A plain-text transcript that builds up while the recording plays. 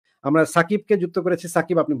আমরা সাকিবকে যুক্ত করেছি।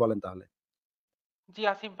 সাকিব, আপনি বলেন তাহলে। জি,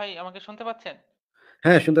 আসিফ ভাই আমাকে শুনতে পাচ্ছেন?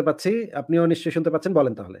 হ্যাঁ, শুনতে পাচ্ছি। আপনিও নিশ্চয়ই শুনতে পাচ্ছেন।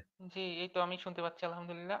 বলেন তাহলে। জি, এই তো আমি শুনতে পাচ্ছি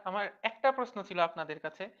আলহামদুলিল্লাহ। আমার একটা প্রশ্ন ছিল আপনাদের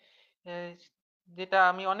কাছে। এ যেটা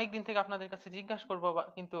আমি অনেকদিন থেকে আপনাদের কাছে জিজ্ঞাসা করব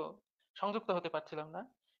কিন্তু সংযুক্ত হতে পারছিলাম না।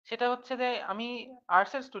 সেটা হচ্ছে যে আমি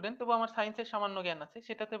আর্টসের স্টুডেন্ট, তবু আমার সায়েন্সের সামান্য জ্ঞান আছে।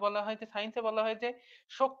 সেটাতে বলা হয় যে সায়েন্সে বলা হয় যে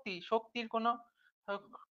শক্তির কোনো আ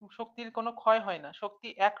শক্তির কোনো ক্ষয় হয় না। শক্তি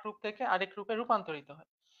এক রূপ থেকে আরেক রূপে রূপান্তরিত হয়।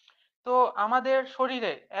 তো আমাদের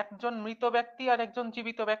শরীরে একজন মৃত ব্যক্তি আর একজন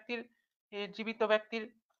জীবিত ব্যক্তির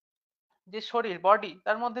যে শরীর বডি,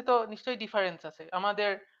 তার মধ্যে তো নিশ্চয়ই ডিফারেন্স আছে।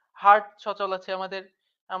 আমাদের হার্ট সচল আছে, আমাদের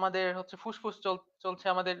আমাদের হচ্ছে ফুসফুস চলছে,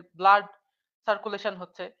 আমাদের ব্লাড সার্কুলেশন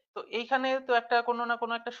হচ্ছে। তো এইখানে তো একটা কোনো না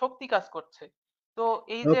কোনো একটা শক্তি কাজ করছে। তো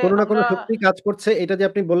এই যে কোন না কোন আমরা, শক্তি কাজ করছে, এটা যে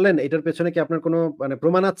আপনি বললেন, এটার পেছনে কি আপনার কোন মানে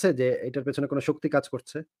প্রমাণ আছে যে এটার পেছনে কোন শক্তি কাজ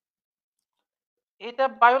করছে? এটা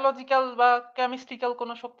বায়োলজিক্যাল বা কেমিস্ট্রিক্যাল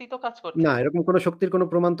কোনো শক্তি তো কাজ করছে না, না। এরকম কোন শক্তির কোন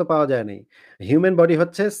প্রমাণ তো পাওয়া যায় নাই। হিউম্যান বডি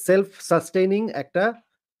হচ্ছে সেলফ সাস্টেইনিং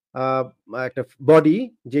আ একটা বডি,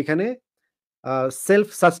 যেখানে আ সেলফ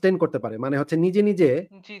সাস্টেইন করতে পারে। মানে হচ্ছে নিজে, নিজে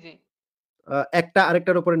জি, জি, একটা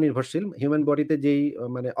আরেকটার উপরে নির্ভরশীল। হিউম্যান বডিতে যেই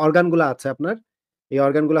মানে অর্গান গুলা আছে আপনার, এই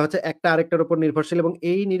অর্গান গুলা হচ্ছে একটা আরেকটার উপর নির্ভরশীল, এবং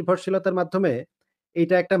এই নির্ভরশীলতার মাধ্যমে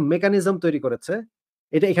এইটা একটা মেকানিজম তৈরি করেছে।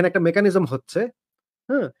 এখানে একটা মেকানিজম হচ্ছে,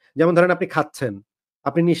 হ্যাঁ? যেমন ধরেন আপনি খাচ্ছেন,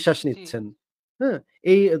 আপনি নিঃশ্বাস জি, নিচ্ছেন, হ্যাঁ?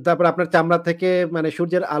 এই তারপর আপনার চামড়া থেকে মানে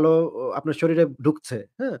সূর্যের আলো আপনার শরীরে ঢুকছে,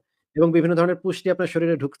 হ্যাঁ? এবং বিভিন্ন ধরনের পুষ্টি আপনার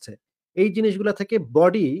শরীরে ঢুকছে। এই জিনিসগুলা থেকে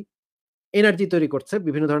বডি এনার্জি তৈরি করছে,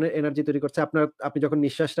 বিভিন্ন ধরনের এনার্জি তৈরি করছে। আপনি যখন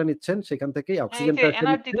নিঃশ্বাসটা নিচ্ছেন সেখান থেকেই হ্যাঁ, এই যে অক্সিজেনটা সে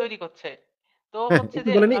এনার্জি নিচ্ছে। তৈরি করছে। তো হ্যাঁ, হচ্ছে একটু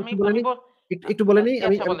যে বলে নিই, আমি একটু বলে আমি নিই, বল একটু বলে নিই, জি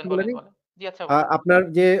আমি আচ্ছা, আমি বলেন, একটু বলে বলেন, নিই। বলেন। জি আচ্ছা, বলেন। আপনার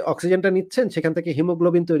যে অক্সিজেনটা নিচ্ছেন সেখান থেকে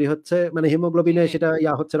হিমোগ্লোবিন তৈরি হচ্ছে। মানে জি, হিমোগ্লোবিনে জি, সেটা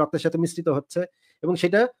হচ্ছে, রক্তের সাথে মিশ্রিত হচ্ছে, এবং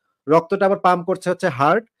সেটা রক্তটা আবার পাম্প করছে হচ্ছে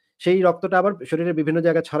হার্ট। সেই রক্তটা আবার শরীরের বিভিন্ন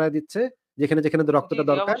জায়গায় ছড়ায় দিচ্ছে, যেখানে, যেখানে জি, রক্তটা জি,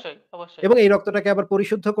 দরকার। অবশ্যই, অবশ্যই। এবং এই রক্তটাকে আবার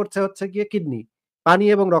পরিশুদ্ধ করছে হচ্ছে গিয়ে কিডনি। পানি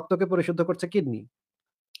এবং রক্তকে পরিশুদ্ধ করছে কিডনি।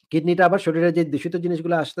 কিডনিটা আবার শরীরে যে দূষিত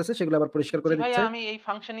জিনিসগুলো আসতেছে সেগুলো আবার পরিষ্কার জি করে ভাইয়া, দিচ্ছে। আমি এই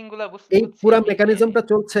ফাংশনিং গুলা এই বুঝছি পুরা আমি। মেকানিজমটা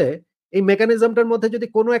চলছে। এই মেকানিজমটার মধ্যে যদি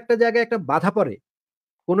কোন একটা জায়গায় একটা বাধা পড়ে,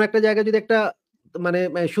 কোন একটা জায়গায় যদি একটা মানে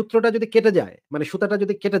সূত্রটা যদি কেটে যায়, মানে সুতাটা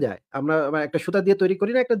যদি কেটে যায়, আমরা একটা সুতা দিয়ে তৈরি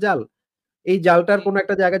করি না একটা জাল? এই জালটার জি, কোন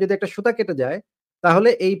একটা জায়গায় যদি একটা সুতা কেটে যায়, তাহলে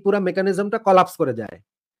এই পুরা মেকানিজমটা কোলাপস করে যায়।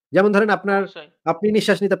 যেমন ধরেন অবশ্যই। আপনি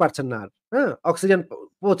নিঃশ্বাস নিতে পারছেন না আর, হ্যাঁ? অক্সিজেন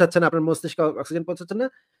পৌঁছাচ্ছে না, আপনার মস্তিষ্কে অক্সিজেন পৌঁছাচ্ছে না।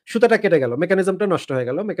 সুতাটা কেটে গেল। মেকানিজমটা নষ্ট হয়ে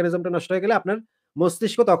গেল। মেকানিজমটা নষ্ট হয়ে গেলে আপনার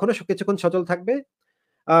মস্তিষ্ক তখনও কিছুক্ষণ সচল থাকবে।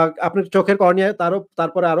 আ আপনার চোখের কর্নিয়ায়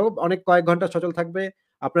তারপরে আরো অনেক কয়েক ঘন্টা সচল থাকবে।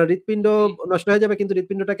 আপনার হৃৎপিণ্ড জি, নষ্ট হয়ে যাবে, কিন্তু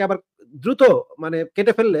হৃৎপিণ্ডটাকে আবার দ্রুত মানে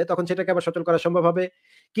কেটে ফেললে তখন সেটাকে আবার সচল করা সম্ভব হবে।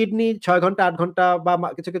 কিডনি ৬ ঘন্টা, ৮ ঘন্টা, বা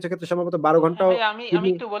কিছু, কিছু ক্ষেত্রে সম্ভবত ১২ হ্যাঁ ঘন্টাও ভাইয়া, আমি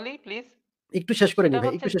কিডনি। একটু বলি প্লিজ। একটু শেষ করে সেটা নিই ভাই,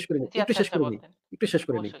 হচ্ছে, একটু শেষ করে নিই, জি একটু আচ্ছা, শেষ আচ্ছা, করে নিই, বলতেন। একটু শেষ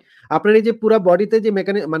করে নিই। অবশ্যই। আপনার এই যে পুরা বডিতে যে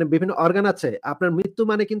মানে বিভিন্ন অর্গান আছে, আপনার মৃত্যু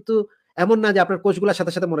মানে কিন্তু এমন না যে আপনার কোষগুলা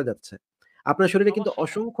সাথে, সাথে মরে যাচ্ছে। আপনার শরীরে কিন্তু অবশ্যই না।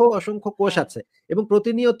 অসংখ্য, অসংখ্য কোষ হ্যাঁ, আছে, এবং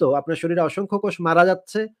প্রতিনিয়ত আপনার শরীরে অসংখ্য কোষ মারা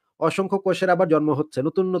যাচ্ছে, অসংখ্য কোষের আবার জন্ম হচ্ছে।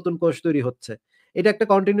 নতুন, নতুন কোষ তৈরি হচ্ছে। এটা একটা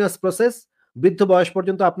কন্টিনিউয়াস প্রসেস। বৃদ্ধ বয়স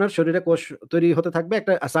পর্যন্ত আপনার শরীরে কোষ তৈরি হতে থাকবে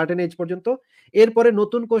একটা সার্টেন এজ পর্যন্ত। এরপরে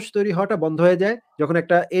নতুন কোষ তৈরি হওয়াটা বন্ধ হয়ে যায়। যখন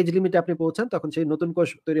একটা এজ লিমিটে আপনি পৌঁছান, তখন সেই নতুন কোষ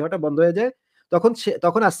তৈরি হওয়াটা বন্ধ হয়ে যায়।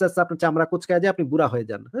 তখন আস্তে, আস্তে আপনার চামড়া কুঁচকায় যায়, আপনি বুড়া হয়ে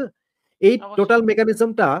যান। হ্যাঁ? এই টোটাল অবশ্যই।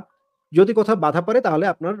 মেকানিজমটা যদি কোথাও বাধা পড়ে, তাহলে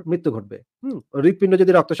আপনার মৃত্যু ঘটবে। হুম? হৃৎপিণ্ড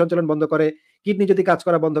যদি রক্ত সঞ্চালন বন্ধ করে, কিডনি যদি কাজ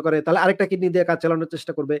করা বন্ধ করে, তাহলে আরেকটা কিডনি দিয়ে কাজ চালানোর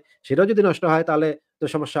চেষ্টা করবে। সেটাও যদি নষ্ট হয়, তাহলে তো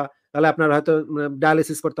সমস্যা। তাহলে আপনার হয়তো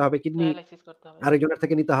ডায়ালিসিস করতে হবে। কিডনি ডায়ালাইসিস করতে হবে। জি। আরেকজনের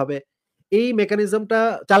থেকে নিতে হবে। এই মেকানিজমটা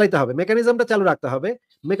চালাইতে হবে। মেকানিজমটা চালু রাখতে হবে।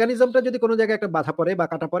 মেকানিজমটা যদি কোন জায়গায় একটা বাধা পড়ে বা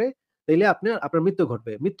কাটা পড়ে, তাইলে আপনার মৃত্যু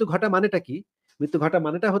ঘটবে। মৃত্যু ঘটা মানেটা কি? মৃত্যু ঘটা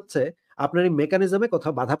মানেটা হচ্ছে আপনার এই মেকানিজমে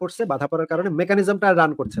কোথাও বাধা পড়ছে, বাধা পড়ার কারণে মেকানিজমটা আর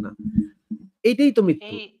রান করছে না। এইটাই তো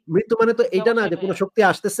মৃত্যু। এই মৃত্যু মানে তো জি এইটা না অবশ্যই যে কোন ভাইয়া। শক্তি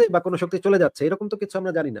আসতেছে বা কোন শক্তি চলে যাচ্ছে। এরকম তো কিছু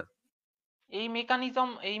আমরা জানি না। এই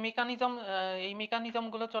মেকানিজম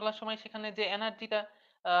গুলো চলার সময় সেখানে যে এনার্জিটা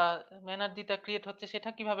ক্রিয়েট হচ্ছে, সেটা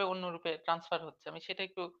কিভাবে অন্য রূপে ট্রান্সফার হচ্ছে, আমি সেটা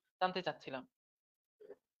একটু জানতে চাচ্ছিলাম।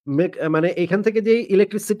 মানে এখান থেকে যেই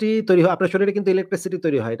ইলেকট্রিসিটি তৈরি হয়, আপনার শরীরে কিন্তু ইলেকট্রিসিটি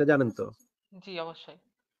তৈরি হয়। এটা জানেন তো? জি অবশ্যই।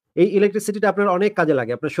 এই ইলেকট্রিসিটিটা আপনার অনেক কাজে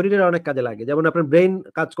লাগে। আপনার শরীরের অনেক কাজে লাগে। যেমন আপনার ব্রেইন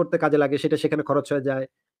কাজ করতে কাজে লাগে, সেটা সেখানে খরচ হয়ে যায়।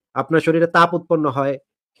 আপনার শরীরে তাপ উৎপন্ন হয়,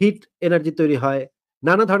 হিট এনার্জি তৈরি হয়।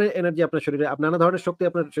 নানা ধরনের এনার্জি আপনার শরীরে, নানা ধরনের শক্তি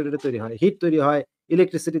আপনার শরীরে তৈরি হয়। হিট তৈরি হয়,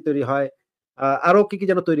 ইলেকট্রিসিটি তৈরি হয়। আরো কি, কি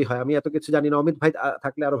যেন তৈরি হয়। আমি এত কিছু জানি না। অমিত ভাই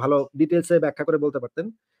থাকলে আরো ভালো ডিটেইলস এ ব্যাখ্যা করে বলতে পারতেন।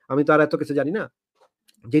 আমি তো আর এত কিছু জানি না।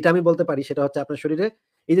 যেটা আমি বলতে পারি সেটা হচ্ছে, আপনার শরীরে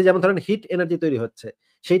এই যে যেমন ধরেন হিট এনার্জি তৈরি হচ্ছে,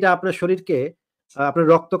 সেইটা আপনার শরীরকে আপনার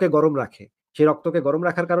রক্তকে গরম রাখে। সেই রক্তকে গরম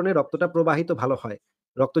রাখার কারণে রক্তটা প্রবাহিত ভালো হয়।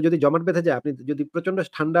 রক্ত যদি জমাট বেঁধে যায়, আপনি যদি প্রচন্ড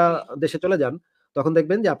ঠান্ডা জি, দেশে চলে যান, তখন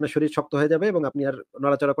দেখবেন যে আপনার শরীর শক্ত হয়ে যাবে এবং আপনি আর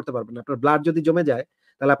নড়াচড়া করতে পারবেন না। আপনার ব্লাড যদি জমে যায়,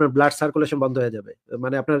 তাহলে আপনার ব্লাড সার্কুলেশন বন্ধ হয়ে যাবে।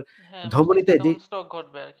 মানে আপনার হ্যাঁ, বুঝতেছি। ধমনীতে যে তখন স্ট্রোক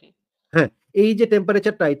ঘটবে আরকি। হ্যাঁ, এই যে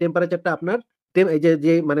টেম্পারেচারটা, এই টেম্পারেচারটা আপনার এই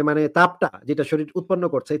যে মানে তাপটা যেটা শরীর উৎপন্ন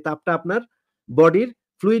করছে, এই তাপটা আপনার বডির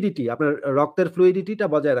ফ্লুইডিটি, আপনার রক্তের ফ্লুইডিটিটা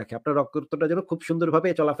বজায় রাখে। আপনার রক্তটা যেন খুব সুন্দরভাবে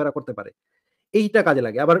চলাফেরা করতে পারে। এইটা কাজে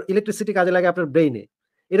লাগে। আবার ইলেকট্রিসিটি কাজে লাগে আপনার ব্রেইনে।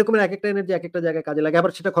 এরকমের একেকটা এনার্জি একেকটা জায়গায় কাজে লাগে।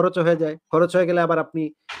 আবার সেটা খরচও হয়ে যায়। খরচ হয়ে গেলে আবার আপনি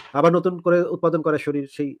আবার নতুন করে উৎপাদন করে শরীর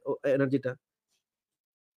সেই এনার্জিটা।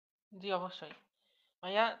 জি, অবশ্যই।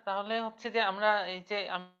 ভাইয়া তাহলে হচ্ছে যে আমরা এই যে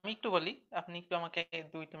আমি একটু বলি, আপনি একটু আমাকে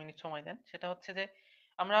 ২-৩ মিনিট সময় দেন। সেটা হচ্ছে যে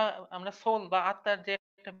আমরা আমরা সোল বা আত্মার যে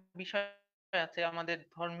একটা বিষয় আছে আমাদের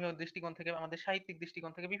ধর্মীয় দৃষ্টিকোণ থেকে, আমাদের সাহিত্যিক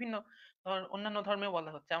দৃষ্টিকোণ থেকে বিভিন্ন অন্যান্য ধর্মেও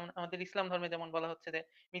বলা হচ্ছে। আমাদের ইসলাম ধর্মে যেমন বলা হচ্ছে যে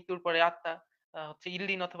মৃত্যুর পরে আত্মা হচ্ছে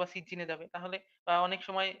ইল্লিন অথবা সিজ্জিনে যাবে। তাহলে অনেক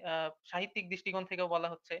সময় সাহিত্যিক দৃষ্টিকোণ থেকেও বলা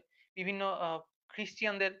হচ্ছে বিভিন্ন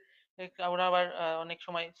খ্রিস্টিয়ানদের ওরা আবার অনেক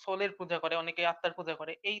সময় সোলের পূজা করে, অনেকে আত্মার পূজা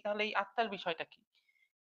করে। তাহলে এই আত্মার বিষয়টা কি?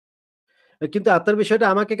 কিন্তু আত্মার বিষয়টা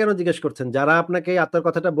আমাকে কেন জিজ্ঞেস করছেন? যারা আপনাকে এই আত্মার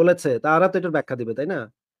কথাটা বলেছে, তারা তো এটার ব্যাখ্যা দিবে, তাই না?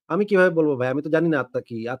 আমি কিভাবে বলব ভাই? আমি তো জানি না আত্মা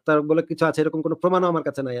কি? আত্মা বলে কিছু আছে এরকম কোন আ প্রমাণও আমার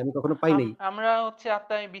কাছে নাই। আমি কখনো পাই নাই। আমরা হচ্ছে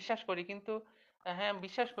আত্মায় বিশ্বাস করি, কিন্তু হ্যাঁ,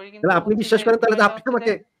 বিশ্বাস করি, কিন্তু তাহলে আপনি হচ্ছে বিশ্বাস যে করেন তাহলে তো বিষয়টা আপনি হচ্ছে যে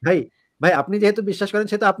আমাকে ভাই, ভাই আপনি যেহেতু বিশ্বাস করেন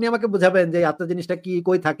সেহেতু আপনি আমাকে বুঝাবেন যে এই আত্মা জিনিসটা কি,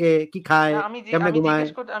 কই থাকে, কি খায়, না, কেমনে ঘুমায়?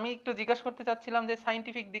 আমি একটু জিজ্ঞাসা করতে চাচ্ছিলাম যে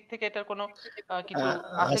সায়েন্টিফিক দিক থেকে এটার কোনো আ কিছু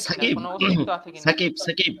আ আছে কিনা, সাকিব, কোনো অস্তিত্ব আছে কিনা?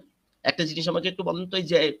 সাকিব একটা জিনিস আমাকে একটু বলেন তো এই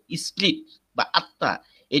যে স্পিরিট বা আত্মা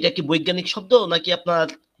এটা কি বৈজ্ঞানিক শব্দ নাকি আপনার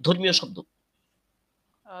ধর্মীয় শব্দ?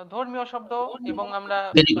 ধর্মীয় শব্দ, এবং আমরা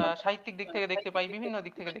ভেরি গুড। সাহিত্যিক দিক থেকে দেখতে পাই, বিভিন্ন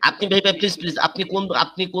দিক থেকে দেখতে আপনি পাই। ভাই প্লিজ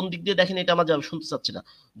আপনি কোন দিক দিয়ে দেখেন এটা আমার শুনতে চাচ্ছি না।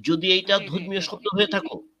 যদি এইটা জি, জি, ধর্মীয় জি। শব্দ হয়ে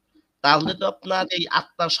থাকো তাহলে তো আপনার এই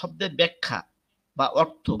আত্মা শব্দের ব্যাখ্যা বা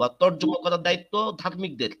অর্থ বা তর্জমা করার দায়িত্ব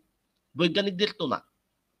ধার্মিকদের, বৈজ্ঞানিকদের তো না।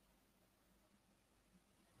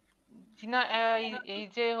 জি না, এই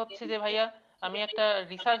যে হচ্ছে যে ভাইয়া, আমি একটা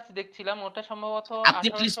রিসার্চ দেখছিলাম, ওটা সম্ভবত আপনি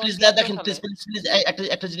প্লিজ না 1814 দেখেন সালে। প্লিজ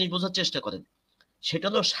একটা জিনিস বোঝার চেষ্টা করেন। সেটা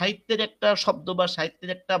হলো সাহিত্যের একটা শব্দ বা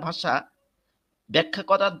সাহিত্যের একটা ভাষা ব্যাখ্যা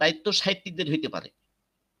করার দায়িত্ব সাহিত্যিকদের হইতে পারে।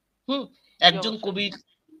 হুম? জি, একজন অবশ্যই। কবির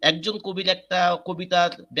একজন কবির একটা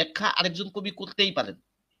কবিতার ব্যাখ্যা আরেকজন কবি করতেই পারেন।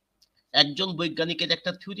 একজন বৈজ্ঞানিকের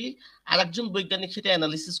একটা থিওরি আরেকজন বৈজ্ঞানিক সেটা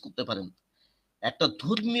এনালিসিস করতে পারেন। একটা জি,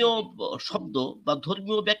 ধর্মীয় জি। শব্দ বা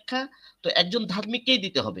ধর্মীয় ব্যাখ্যা তো একজন ধার্মিককেই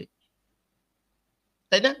দিতে হবে।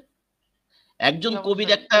 তাই না? জি, একজন কবির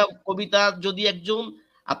অবশ্যই। একটা কবিতা যদি একজন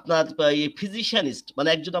আপনার ফিজিশিয়ানিস্ট মানে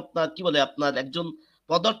একজন আপনার কি বলে আপনার একজন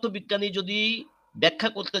পদার্থবিজ্ঞানী যদি ব্যাখ্যা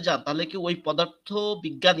করতে যান তাহলে কি ওই পদার্থ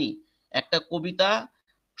বিজ্ঞানী একটা কবিতা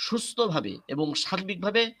সুস্থভাবে এবং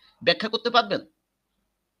সার্বিকভাবে ব্যাখ্যা করতে পারবেন?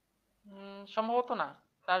 সম্ভবত না।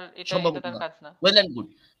 এটা সম্ভবত তার না। কাজ না। Well and good.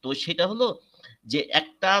 তো সেটা হলো যে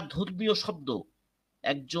একটা ধর্মীয় শব্দ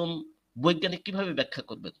একজন বৈজ্ঞানিক কিভাবে ব্যাখ্যা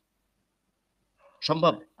করবেন?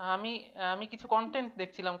 সম্ভব? আমি আমি কিছু কনটেন্ট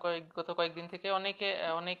দেখছিলাম গত কয়েকদিন থেকে।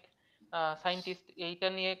 অনেক সায়েন্টিস্ট এইটা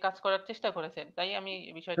নিয়ে কাজ করার চেষ্টা করেছেন। তাই আমি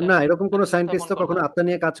বিষয়টা না, এরকম কোন সায়েন্টিস্ট উত্থাপন তো কখনো করলাম। আত্মা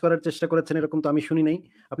নিয়ে কাজ করার চেষ্টা করেছেন এরকম তো আমি শুনি নাই।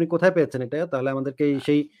 আপনি কোথায় পেয়েছেন এটা? তাহলে আমাদেরকে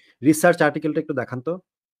সেই রিসার্চ আর্টিকেলটা একটু দেখান তো।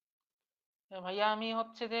 ভাইয়া আমি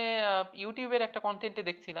হচ্ছে যে YouTube এর একটা কনটেন্টে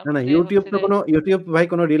দেখছিলাম না, যে YouTube হচ্ছে তো যে YouTube ভাই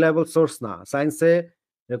কোন রিলায়েবল সোর্স না। সায়েন্সে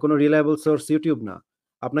কোন রিলায়েবল সোর্স YouTube না।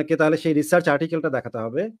 আপনাকে তাহলে সেই রিসার্চ আর্টিকেলটা দেখাতে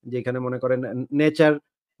হবে। যেখানে মনে করেন নেচার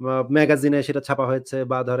ম্যাগাজিনে সেটা ছাপা হয়েছে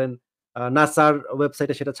বা ধরেন নাসার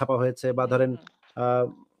ওয়েবসাইটে সেটা ছাপা হয়েছে বা হুম, ধরেন হুম। আ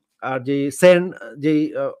আর সেন যেই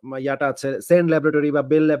ইয়াটা আছে সেন ল্যাবরেটরি বা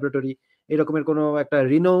বেল ল্যাবরেটরি এরকমের কোন একটা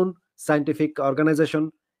রিনাউন্ড সায়েন্টিফিক অর্গানাইজেশন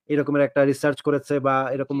এরকমের একটা রিসার্চ করেছে বা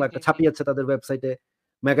এরকম জি, জি, একটা জি। ছাপিয়েছে তাদের ওয়েবসাইটে।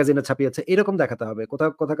 ম্যাগাজিনে ছাপিয়েছে। এরকম দেখাতে হবে।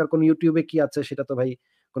 কোথাকার কোন YouTube এ কি আছে সেটা তো ভাই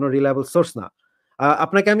কোন রিলায়েবল সোর্স না।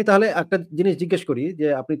 আপনাকে আমি তাহলে একটা জিনিস জিজ্ঞেস করি যে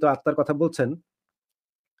আপনি তো আত্মার কথা বলছেন।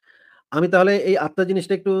 আমি তাহলে এই আত্মা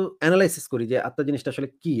জিনিসটা একটু এনালাইসিস করি যে আত্মা জিনিসটা আসলে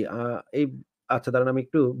কি? এই আচ্ছা দাঁড়ান আমি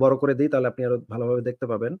একটু বড় করে দেই তাহলে আপনি আরো ভালোভাবে দেখতে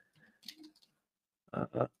পাবেন। আ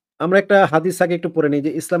আ আমরা একটা হাদিস আগে একটু পড়ে নেই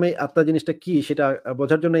যে ইসলামে আত্মা জিনিসটা কি সেটা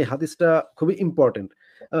বোঝার জন্য এই হাদিসটা খুবই ইম্পোর্টেন্ট।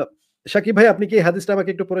 আ শাকিব ভাই আপনি কি এই হাদিসটা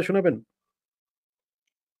আমাকে একটু পড়ে শোনাবেন?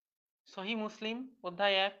 সহিহ মুসলিম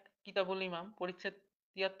অধ্যায় ১, কিতাবুল ইমাম, পরিচ্ছেদ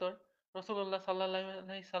 ৭৩, রাসূলুল্লাহ সাল্লাল্লাহু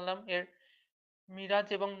আলাইহি সাল্লাম এর মিরাজ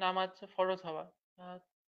এবং নামাজ ফরজ হওয়া। আ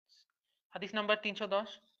হাদিস নাম্বার ৩১০।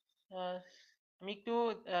 আ আমি একটু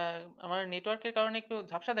আ আমার নেটওয়ার্কের কারণে একটু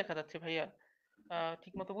ঝাপসা দেখা যাচ্ছে ভাইয়া।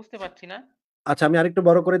 ঠিকমতো বুঝতে পারছি না। আচ্ছা আমি আরেকটু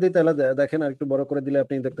বড় করে দেই তাহলে দেখেন আরেকটু বড় করে দিলে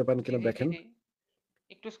আপনি দেখতে পান জি, কিনা জি, জি, দেখেন। জি।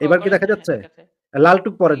 একটু স্ক্রল এবার কি করেন। দেখা হ্যাঁ, হ্যাঁ, যাচ্ছে? ঠিক আছে।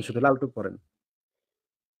 লালটুক জি, পড়েন জি। শুধু লালটুক পড়েন।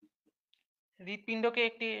 হৃৎপিণ্ডকে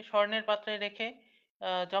একটি স্বর্ণের পাত্রে রেখে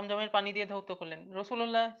জমজমের পানি দিয়ে ধৌত করলেন।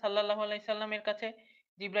 রাসূলুল্লাহ সাল্লাল্লাহু আলাইহি সাল্লামের কাছে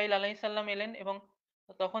জিবরাইল আলাইহিস সালাম এলেন এবং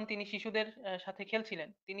তখন তিনি শিশুদের সাথে খেলছিলেন।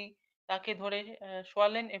 তিনি তাকে ধরে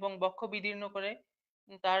শোয়ালেন এবং বক্ষ বিদীর্ণ করে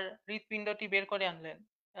তার হৃৎপিণ্ডটি বের করে আনলেন।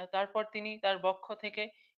 তারপর তিনি তার বক্ষ থেকে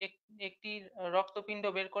একটি রক্তপিণ্ড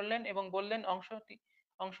বের করলেন এবং বললেন,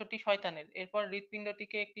 অংশটি শয়তানের। এরপর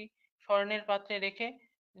হৃৎপিণ্ডটিকে একটি স্বর্ণের পাত্রে রেখে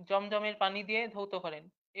জমজমের পানি দিয়ে ধৌত করেন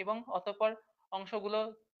এবং অতঃপর অংশগুলো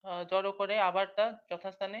জড়ো করে আবার তা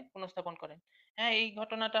যথাস্থানে পুনঃস্থাপন করেন। হ্যাঁ, এই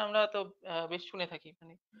ঘটনাটা আমরা তো বেশ শুনে থাকি,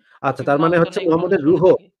 মানে আচ্ছা, তার বিভিন্ন মানে হচ্ছে অঞ্চলে এই ঘটনাটা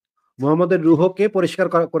মুহাম্মদের শুনে থাকি। রুহকে পরিষ্কার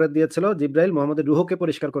করে দিয়েছিল জিবরাইল, মুহাম্মদের রুহকে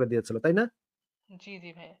পরিষ্কার করে দিয়েছিল, তাই না? জি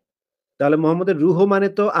জি ভাইয়া। তাহলে মুহাম্মদের রুহ মানে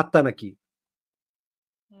তো আত্মা নাকি?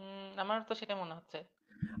 আমার তো সেটা মনে হচ্ছে।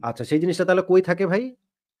 আচ্ছা, সেই জিনিসটা তাহলে কই থাকে ভাই?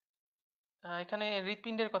 এখানে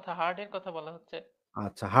হৃৎপিণ্ডের কথা, হার্টের কথা বলা হচ্ছে।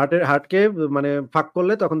 আচ্ছা, হার্টকে মানে ফাঁক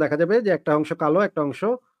করলে তখন দেখা যাবে যে একটা অংশ কালো, একটা অংশ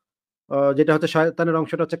যেটা হচ্ছে শয়তানের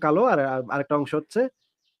অংশটা হচ্ছে কালো, আর আরেকটা অংশ হচ্ছে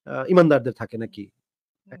ঈমানদারদের থাকে নাকি?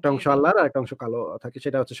 একটা জি অংশ জি। আল্লাহর, আরেকটা অংশ কালো থাকে,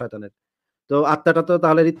 সেটা হচ্ছে শয়তানের। তো আত্মাটা তো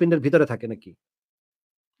তাহলে হৃৎপিণ্ডের ভিতরে থাকে নাকি?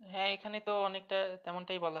 হ্যাঁ, এখানে তো অনেকটা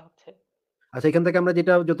তেমনটাই বলা হচ্ছে। আচ্ছা, এখান থেকে আমরা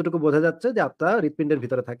যতটুকু বোঝা যাচ্ছে যে আত্মা হৃৎপিণ্ডের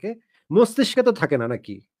ভিতরে থাকে। মস্তিষ্কে তো থাকে না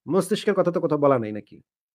নাকি? মস্তিষ্কের কথা তো কোথাও বলা নেই নাকি?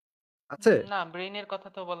 আছে? না, ব্রেইনের কথা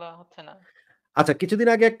তো বলা হচ্ছে না। আচ্ছা, কিছুদিন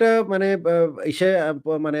আগে একটা মানে ইসে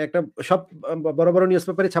মানে একটা সব বড়, বড় নিউজ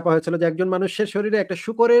পেপারে ছাপা হয়েছিল যে একজন মানুষের শরীরে একটা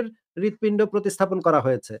শূকরের হৃৎপিণ্ড প্রতিস্থাপন করা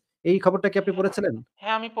হয়েছে। এই খবরটা কি আপনি হ্যাঁ, পড়েছিলেন?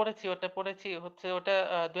 হ্যাঁ, আমি পড়েছি, ওটা পড়েছি, হচ্ছে ওটা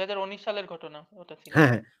 2019 সালের ঘটনা ওটা ছিল। হ্যাঁ,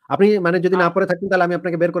 হ্যাঁ। আপনি মানে যদি না আ- পড়ে থাকতেন তাহলে আমি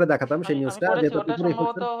আপনাকে বের করে দেখাতাম সেই আমি নিউজটা, পড়েছি, যেহেতু আপনি ওটা পড়েই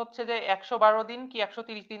সম্ভবত ফেলছেন। হচ্ছে যে 112 দিন কি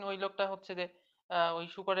 130 দিন ওই লোকটা হচ্ছে যে ওই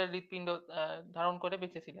শূকরের হৃৎপিণ্ড ধারণ করে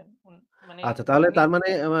বেঁচেছিলেন। মানে আচ্ছা, তাহলে উনি তার মানে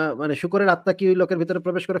মানে শূকরের আত্মা কি ওই লোকের ভিতরে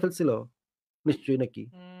প্রবেশ করে ফেলছিল? নিশ্চয়ই নাকি?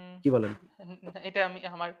 উম, কি বলেন? এটা আমি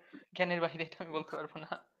আমার জ্ঞানের বাইরে, এটা আমি বলতে পারবো না।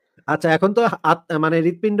 আচ্ছা, এখন তো মানে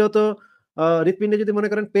হৃৎপিণ্ডে যদি মনে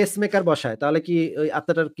করেন পেসমেকার বসায় তাহলে কি ওই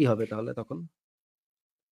আত্মাটার কি হবে তাহলে তখন?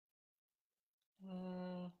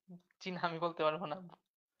 উম, জি না, আমি বলতে পারবো না।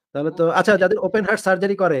 তাহলে তো বুঝছি আচ্ছা, ভাইয়া। যাদের ওপেন হার্ট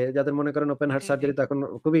সার্জারি করে, যাদের মনে করেন ওপেন হার্ট জি জি। সার্জারি তো এখন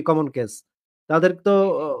খুবই কমন কেস। তাদের তো জি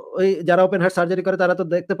জি। ওই যারা ওপেন হার্ট সার্জারি করে তারা তো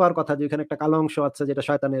দেখতে পাওয়ার কথা যে ওইখানে একটা কালো অংশ আছে যেটা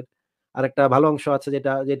শয়তানের, আরেকটা ভালো অংশ আছে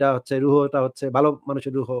যেটা হচ্ছে রুহটা হচ্ছে ভালো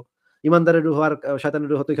মানুষের রুহ। ঈমানদারের রুহ আর শয়তানের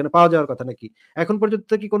রুহ তো এখানে পাওয়া যাওয়ার কথা নাকি? এখন পর্যন্ত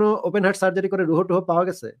কি কোনো ওপেন হার্ট সার্জারি করে রুহ-টুহ পাওয়া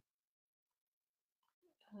গেছে?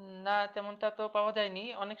 না, তেমনটা তো পাওয়া যায়নি।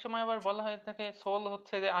 অনেক সময় আবার বলা হয়ে থাকে সোল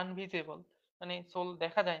হচ্ছে যে আনভিজিবল, মানে সোল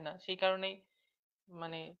দেখা যায় না, সেই কারণেই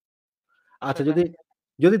মানে আচ্ছা, বিষয়টা।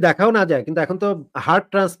 যদি দেখাও না যায় কিন্তু এখন তো হার্ট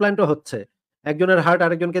ট্রান্সপ্লান্টও হচ্ছে। একজনের হার্ট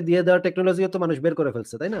আরেকজনকে দিয়ে দেওয়ার টেকনোলজিও তো মানুষ বের করে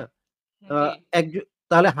ফেলছে, তাই না? আ জি। একজ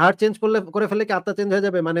তাহলে হার্ট চেঞ্জ করে ফেললে কি আত্মা চেঞ্জ হয়ে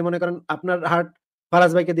যাবে? মানে মনে করেন আপনার হার্ট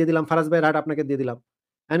ফারাজ ভাইকে দিয়ে দিলাম, ফারাজ ভাইয়ের হার্ট আপনাকে দিয়ে দিলাম।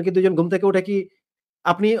 এখন কি ২ জন ঘুম থেকে উঠে কি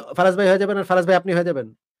আপনি ফারাজ ভাই হয়ে যাবেন আর ফারাজ ভাই আপনি হয়ে যাবেন?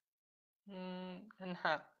 উম,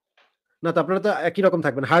 না। না তো, আপনারা তো একই রকম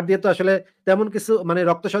থাকবেন। হার্ট দিয়ে তো আসলে তেমন কিছু মানে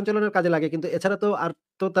রক্ত সঞ্চালনের কাজে লাগে। কিন্তু এছাড়া তো আর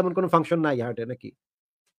তো তেমন কোনো ফাংশন নাই হার্টে নাকি?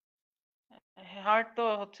 হার্ট তো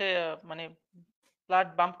হচ্ছে মানে ব্লাড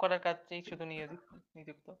পাম্প করার কাজেই শুধু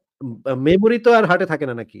নিযুক্ত। মেমোরি তো আর হার্টে থাকে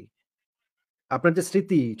না নাকি? আপনার যে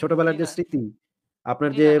স্মৃতি, জি ছোটবেলার যে না। স্মৃতি,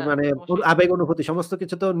 আপনার জি যে না, না, মানে অবশ্যই না। আবেগ অনুভূতি সমস্ত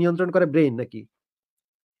কিছু তো নিয়ন্ত্রণ করে ব্রেইন নাকি?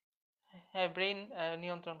 হ্যাঁ, ব্রেইন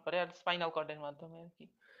নিয়ন্ত্রণ করে আর স্পাইনাল কর্ডের মাধ্যমে আর কি।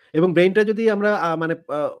 এবং ব্রেইনটা যদি আমরা মানে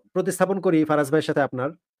প্রতিস্থাপন করি ফারাজ ভাইয়ের সাথে আপনার,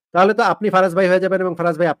 তাহলে তো আপনি ফারাজ ভাই হয়ে যাবেন এবং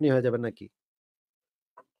ফারাজ ভাই আপনি হয়ে যাবেন নাকি?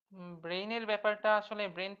 ব্রেইনের ব্যাপারটা আসলে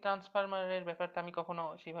ব্রেইন ট্রান্সফারমারের ব্যাপারটা আমি কখনো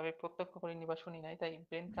সেভাবে প্রত্যক্ষ করিনি বা শুনি নাই, তাই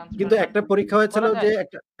ব্রেইন কিন্তু ট্রান্সফারমার একটা পরীক্ষা হয়েছিল করা যে যায়।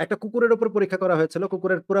 একটা কুকুরের উপর পরীক্ষা করা হয়েছিল।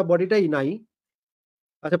 কুকুরের পুরা বডিটাই নাই।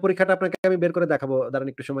 আচ্ছা, পরীক্ষাটা আপনাকে আমি বের করে দেখাবো। দাঁড়ান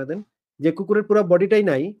একটু সময় দেন। যে কুকুরের পুরা বডিটাই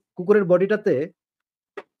নাই। কুকুরের বডিটাতে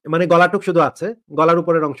মানে গলাটুক শুধু আছে। গলার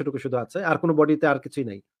উপরের অংশটুকু শুধু আছে। আর কোন বডিতে আর কিছুই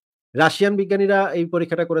নাই। রাশিয়ান বিজ্ঞানীরা এই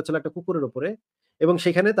পরীক্ষাটা করেছিল একটা কুকুরের উপরে এবং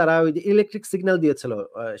সেখানে তারা ওই যে ইলেকট্রিক সিগন্যাল দিয়েছিল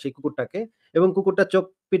সেই কুকুরটাকে এবং কুকুরটা চোখ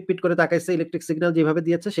পিটপিট করে তাকাইছে। ইলেকট্রিক সিগন্যাল যেভাবে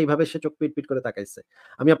দিয়েছে সেইভাবে সে চোখ পিটপিট করে তাকাইছে।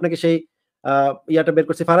 আমি আপনাকে সেই আ ইয়াটা বের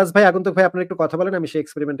করছি। ফারাজ ভাই, আগন্তুক ভাই, আপনারা একটু কথা বলেন। আমি সেই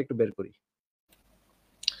এক্সপেরিমেন্ট একটু বের করি।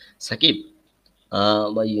 সাকিব,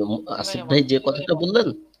 ভাই জি আসিফ ভাইয়া, ভাই বলেন। যে কথাটা বললেন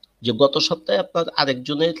যে গত সপ্তাহে আপনার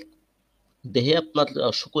আরেকজনের দেহে আপনার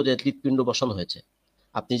শুকরের হৃৎপিণ্ড বসানো হয়েছে।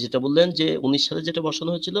 আপনি যেটা বললেন যে 19 সালে যেটা বসানো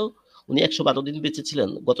হয়েছিল, উনি 112 দিন বেঁচে ছিলেন।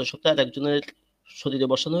 গত সপ্তাহে আরেকজনের শরীরে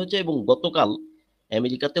বসানো হয়েছে এবং গতকাল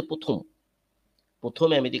আমেরিকাতে প্রথম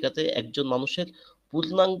আমেরিকাতে একজন মানুষের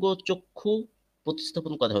পূর্ণাঙ্গ চক্ষু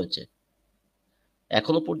প্রতিস্থাপন করা হয়েছে।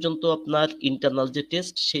 এখনো পর্যন্ত আপনার ইন্টারনাল যে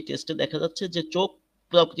টেস্ট, সেই টেস্টে দেখা যাচ্ছে যে চোখ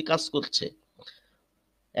পুরোপুরি কাজ করছে।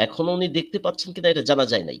 এখনো উনি দেখতে পাচ্ছেন কিনা এটা জানা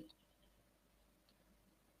যায় নাই।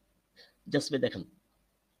 জাস্ট দেখেন।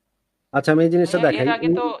 আচ্ছা, আমি এই জিনিসটা ভাইয়া, দেখাই।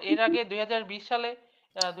 এর আগে 2020 সালে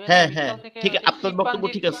হ্যাঁ, 2020 হ্যাঁ, সাল থেকে ঠিক, ওই যে আপনার বক্তব্য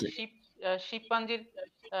ঠিক আছে। শিম্পাঞ্জির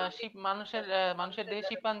মানুষের দেহে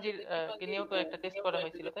শিম্পাঞ্জির কে নিয়েও তো একটা টেস্ট করা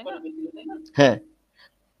হয়েছিল, তাই না? হ্যাঁ,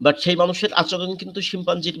 বাট সেই মানুষের আচরণ কিন্তু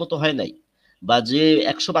শিম্পাঞ্জির মতো হয় নাই। বা যে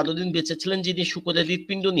 ১১২ দিন বেঁচে ছিলেন যিনি শূকরের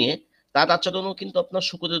হৃৎপিণ্ড নিয়ে, তার আচরণও কিন্তু আপনার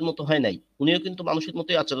শূকরের মতো হয় নাই। উনিও কিন্তু মানুষের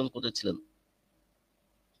মতোই আচরণ করেছিলেন।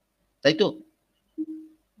 তাই তো?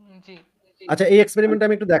 জি। আচ্ছা, এই এক্সপেরিমেন্টটা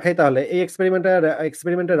আমি একটু দেখাই তাহলে। এই এক্সপেরিমেন্টটা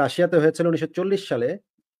রাশিয়াতে হয়েছিল ১৯৪০ সালে।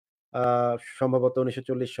 আ সম্ভবত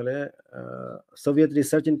 ১৯৪০ সালে আ Soviet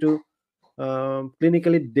research into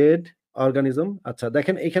clinically dead organism. আচ্ছা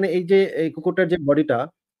দেখেন এখানে এই যে এই কুকুরটার যে বডিটা,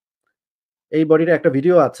 এই বডির একটা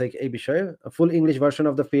ভিডিও আছে এই বিষয়ে। ফুল English version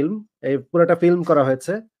of the film. এই পুরাটা ফিল্ম করা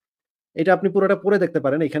হয়েছে। এটা আপনি পুরোটা পড়ে দেখতে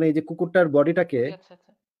পারেন। এখানে এই যে কুকুরটার বডিটাকে জি, আচ্ছা,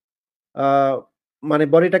 আচ্ছা। আ মানে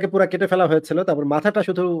বডিটাকে পুরা কেটে ফেলা হয়েছিল। তারপর মাথাটা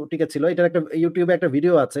শুধু টিকে ছিল। এটার একটা YouTube এ একটা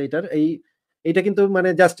ভিডিও আছে এটার। এইটা কিন্তু মানে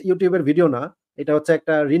জাস্ট YouTube এর ভিডিও না। এটা হচ্ছে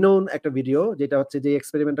একটা রিনোন একটা ভিডিও যেটা হচ্ছে যে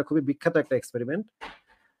এক্সপেরিমেন্টটা খুবই বিখ্যাত একটা এক্সপেরিমেন্ট।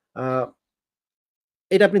 আ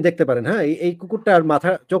এটা আপনি দেখতে পারেন, হ্যাঁ? এই কুকুরটার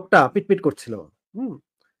চোখটা পিটপিট করছিল। হুম?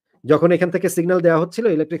 যখন এখান থেকে সিগন্যাল দেওয়া হচ্ছিল,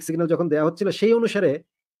 ইলেকট্রিক সিগন্যাল যখন দেওয়া হচ্ছিল, সেই অনুসারে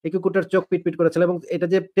এই কুকুরটার চোখ পিটপিট করেছিল এবং এটা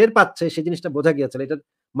যে টের পাচ্ছে সেই জিনিসটা বোঝা গিয়েছিল। এটার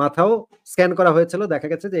মাথাও স্ক্যান করা হয়েছিল। দেখা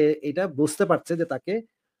গেছে যে এটা বুঝতে পারছে যে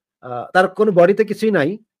তার কোনো বডিতে কিছুই নাই।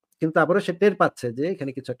 কিন্তু তারপরেও সে টের পাচ্ছে যে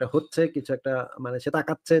এখানে কিছু একটা হচ্ছে, কিছু একটা মানে সে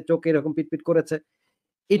তাকাচ্ছে, চোখ এরকম পিটপিট করেছে। জি,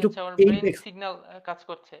 এইটুক আচ্ছা, ওর এই ব্রেইন এক্স সিগন্যাল কাজ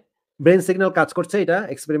করছে। ব্রেইন সিগন্যাল কাজ করছে এটা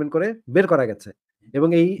এক্সপেরিমেন্ট করে বের করা গেছে। এবং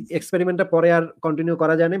এই এক্সপেরিমেন্টটা পরে আর কন্টিনিউ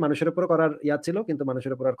করা যায়নি। মানুষের উপরও করার ছিল কিন্তু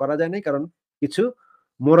মানুষের উপর আর করা যায়নি। কারণ কিছু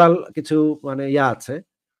কিছু মানে আছে।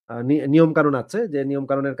 নিয়ম-কানুন আছে যে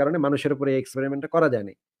নিয়ম-কানুনের কারণে মানুষের উপরে এই এক্সপেরিমেন্টটা করা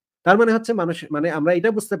যায়নি। তার মানে হচ্ছে মানে আমরা এটা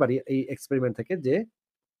বুঝতে পারি এই এক্সপেরিমেন্ট থেকে যে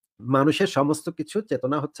মানুষের সমস্ত কিছু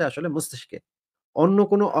চেতনা হচ্ছে আসলে মস্তিষ্কে। অন্য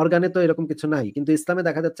কোনো অর্গানে তো এরকম কিছু নাই। কিন্তু ইসলামে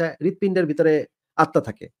দেখা যাচ্ছে হৃৎপিণ্ডের ভিতরে আত্মা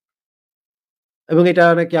থাকে। এবং এটা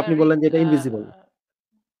নাকি হ্যাঁ, আপনি বললেন যে এটা ইনভিজিবল।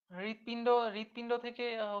 হৃৎপিণ্ড হৃৎপিণ্ড থেকে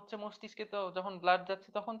হচ্ছে মস্তিষ্কে তো যখন ব্লাড যাচ্ছে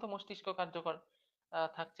তখন তো মস্তিষ্ক কার্যকর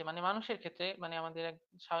থাকছে। মানে মানুষের ক্ষেত্রে, মানে আমাদের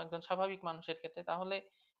একজন স্বাভাবিক মানুষের ক্ষেত্রে তাহলে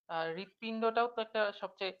হৃৎপিণ্ডটাও তো একটা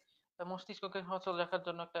সবচেয়ে মস্তিষ্ককে সচল রাখার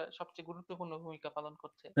জন্য একটা সবচেয়ে গুরুত্বপূর্ণ ভূমিকা পালন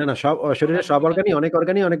করছে। না, না শরীরের প্রধান সব ভূমিকা।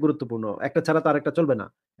 অর্গানই অনেক গুরুত্বপূর্ণ। একটা ছাড়া তো আরেকটা চলবে না।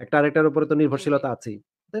 একটা আরেকটার উপরে তো জি, জি। নির্ভরশীলতা আছেই।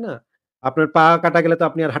 তাই না? আপনার পা কাটা গেলে তো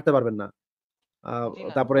আপনি আর হাঁটতে পারবেন না। আ জি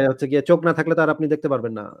না। তারপরে হচ্ছে গিয়ে চোখ না থাকলে তো আর আপনি দেখতে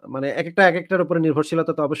পারবেন না। মানে একেকটার উপরে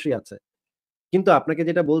নির্ভরশীলতা তো অবশ্যই আছে। কিন্তু আপনাকে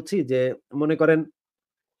যেটা বলছি যে মনে করেন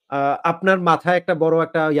আ আপনার মাথায় একটা বড়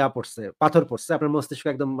একটা পড়ছে, পাথর পড়ছে। আপনার মস্তিষ্ক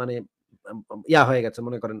একদম মানে হয়ে গেছে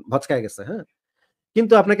মনে করেন ভঁচকায় গেছে, হ্যাঁ?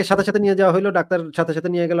 কিন্তু জি, আপনাকে সাথে নিয়ে যাওয়া হইলো, ডাক্তার সাথে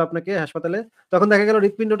নিয়ে গেল আপনাকে হাসপাতালে। তখন দেখা গেল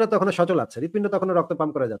হৃৎপিণ্ডটা তখনো সচল আছে। হৃৎপিণ্ড তখনো রক্ত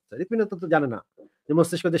পাম্প করে যাচ্ছে। হৃৎপিণ্ড তো জানে না যে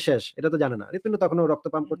মস্তিষ্ক যে শেষ, এটা তো জানে না। হৃৎপিণ্ড তখনো রক্ত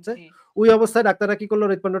পাম্প করছে। জি। ওই অবস্থায় ডাক্তাররা কি করল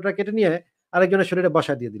হৃৎপিণ্ডটা কেটে নিয়ে আরেকজনের শরীরে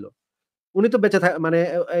বসায় দিয়ে দিল। উনি তো বেঁচে মানে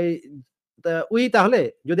এই তাহলে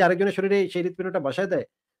যদি আরেকজনের শরীরে সেই হৃৎপিণ্ডটা বসায় দেয়,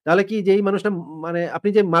 তাহলে কি যেই মানুষটা মানে আপনি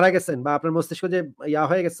যে মারা গেছেন বা আপনার মস্তিষ্ক যে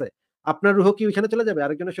হয়ে গেছে, আপনার রুহ কি ওইখানে চলে যাবে?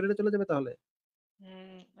 আরেকজনের শরীরে চলে যাবে তাহলে?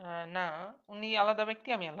 উম না, উনি আলাদা ব্যক্তি,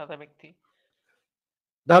 আমি আলাদা ব্যক্তি।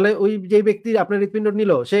 তাহলে ওই যেই ব্যক্তি আপনার হৃৎপিণ্ড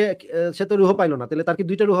নিল সে তো রুহ পাইল না। তাহলে তার কি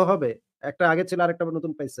 ২ টা রুহ হবে? একটা আগে ছিল আরেকটা আবার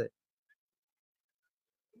নতুন পাইছে।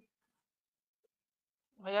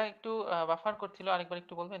 ভাইয়া একটু বাফার করছিল, আরেকবার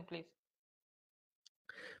একটু বলবেন প্লিজ?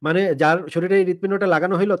 মানে যার শরীরে এই হৃৎপিণ্ডটা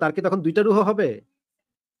লাগানো হইল তার কি তখন ২ টা রুহ হবে?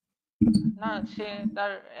 না, সে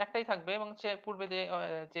তার একটাই থাকবে এবং সে পূর্বে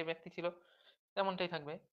যে ব্যক্তি ছিল তেমনটাই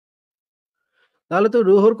থাকবে। তাহলে তো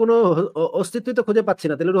রুহর কোনো অস্তিত্বই তো খুঁজে পাচ্ছি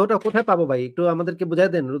না। তাহলে রুহটা কোথায় পাবো ভাই? একটু আমাদেরকে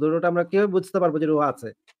বুঝায় দেন। রুহটা আমরা কিভাবে বুঝতে পারবো যে রুহ আছে?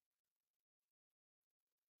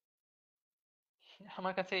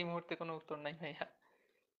 আমার কাছে এই মুহূর্তে কোনো উত্তর নাই ভাইয়া।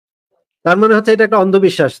 তার মানে হচ্ছে এটা একটা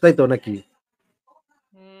অন্ধবিশ্বাস, তাই তো নাকি?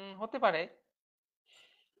 হতে পারে।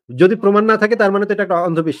 যদি প্রমাণ না থাকে তার মানে তো এটা একটা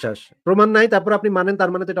অন্ধবিশ্বাস। প্রমাণ নাই তারপর আপনি মানেন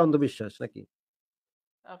তার মানে তো এটা অন্ধবিশ্বাস নাকি?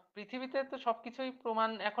 পৃথিবীতে তো সবকিছুই প্রমাণ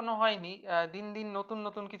এখনো হয়নি। দিন, দিন নতুন,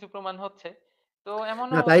 নতুন কিছু প্রমাণ হচ্ছে। তো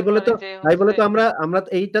এমনও না হতে পারে যে তাই হচ্ছে বলে যে তো আমরা তো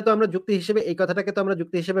এইটা তো আমরা যুক্তি হিসেবে এই কথাটাকে তো আমরা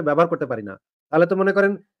যুক্তি হিসেবে ব্যবহার করতে পারি না। তাহলে তো মনে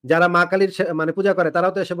করেন যারা মা কালীর মানে পূজা করে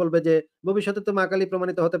তারাও তো এসে বলবে যে ভবিষ্যতে তো মা কালী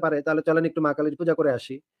প্রমাণিত হতে পারে। তাহলে চলেন একটু মা কালীর পূজা করে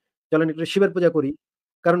আসি। চলেন একটু শিবের পূজা করি।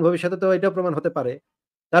 কারণ ভবিষ্যতে তো এটাও প্রমাণ হতে পারে।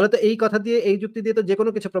 তাহলে তো এই কথা দিয়ে এই যুক্তি দিয়ে তো যেকোনো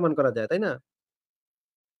কিছু প্রমাণ করা যায়, তাই না?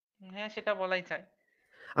 হ্যাঁ, সেটা বলাই যায়।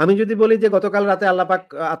 আমি যদি বলি যে গতকাল রাতে আল্লাহ পাক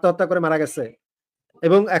আত্মহত্যা করে মারা গেছে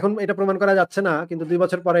এবং এখন এটা প্রমাণ করা যাচ্ছে না কিন্তু ২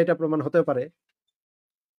 বছর পরে এটা প্রমাণ হতেও পারে।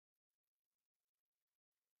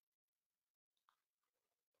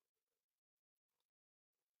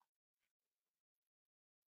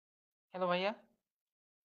 হ্যালো ভাইয়া?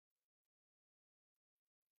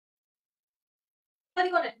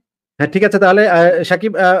 হ্যাঁ, ঠিক আছে তাহলে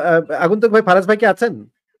সাকিব আগন্তুক ভাই ফারাজ ভাই কি আছেন?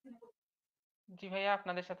 ভাইয়া,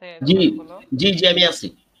 আপনাদের সাথে জি যোগাযোগ হলো। জি জি আমি আছি।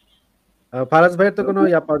 ফারাজ ভাইয়ের তো কোনো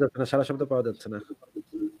ইয়া পাওয়া যাচ্ছে না, সারা শব্দ পাওয়া যাচ্ছে না।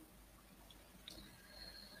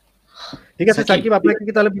 ঠিক আছে সাকিব, সাকিব, আপনাকে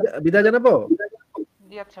কি তাহলে বিদায় জানাবো?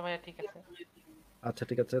 জি আচ্ছা ভাইয়া, ঠিক আছে। আচ্ছা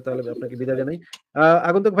ঠিক আছে, তাহলে আপনাকে বিদায় জানাই।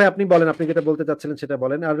 আগন্তুক ভাই, আপনি বলেন, আপনি যেটা বলতে চাচ্ছিলেন সেটা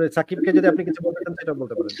বলেন। আর সাকিবকে যদি আপনি কিছু বলতে চান সেটাও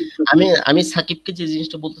বলতে পারেন। আমি সাকিবকে যে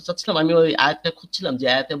জিনিসটা বলতে চাচ্ছিলাম, আমি ওই আয়াতটা খুঁজছিলাম যে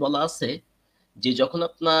আয়াতে বলা আছে যে যখন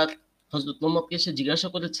আপনার হযরত মুহাম্মদকে এসে জিজ্ঞাসা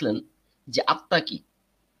করেছিলেন যে আত্মা কি,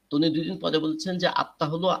 তো উনি 2 দিন পরে বলছেন যে আত্মা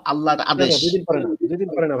হলো আল্লাহর না আদেশ। 2 দিন পরে না, 2 দিন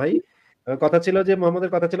পরে না ভাই। কথা ছিল যে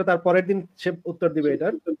মোহাম্মদের কথা ছিল তার পরের দিন সে উত্তর দিবে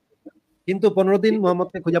এটার। কিন্তু 15 দিন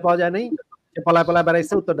মোহাম্মদকে খুঁজে পাওয়া যায় নাই। সে পলায় পলায়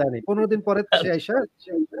বেড়াইছে, উত্তর দেয় নাই। 15 দিন পরে সে আইসা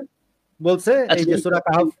বলছে এই আচ্ছা, যে সূরা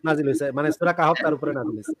কাহফ নাজিল হইছে। মানে সূরা কাহফ তার উপরে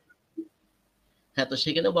নাজিল হইছে। হ্যাঁ, তো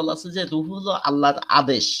সেখানে বলা আছে যে রূহ হলো আল্লাহর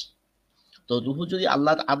আদেশ। তো রূহ যদি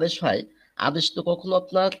আল্লাহর আদেশ হয়, আদেশ তো কখনো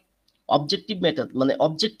আপনার অবজেক্টিভ ম্যাটার, মানে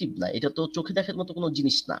অবজেক্টিভ না, এটা তো চোখে দেখার মতো কোনো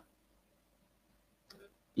জিনিস না।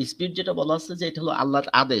 স্পিরিট যেটা বলা আছে যে এটা হলো আল্লাহর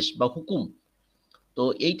আদেশ বা হুকুম, তো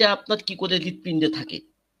এইটা আপনার কি করে হৃৎপিণ্ডে থাকে?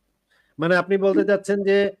 মানে আপনি বলতে চাচ্ছেন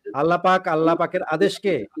যে আল্লাহ পাকের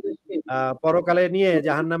আদেশকে পরকালে নিয়ে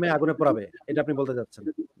জাহান্নামে আগুনে পোড়াবে। এটা আপনি বলতে চাচ্ছেন।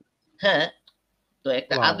 হ্যাঁ, তো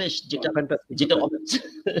একটা ওয়াও! আদেশ যেটা ফ্যান্টাস্টিক যেটা কথা।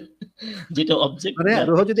 যেটা অবজেক্ট মানে না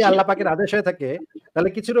রূহ যদি সে আল্লাহ পাকের আদেশ হয়ে থাকে, তাহলে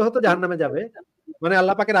কিছু রূহ তো জাহান্নামে যাবে। মানে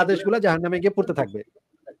আল্লাহ পাকের আদেশগুলো জাহান্নামে গিয়ে পড়তে থাকবে।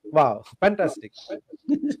 ওয়াও! ফ্যান্টাস্টিক।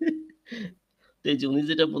 তো এই যে উনি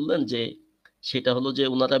যেটা বললেন যে সেটা হলো যে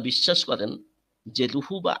উনারা বিশ্বাস করেন যে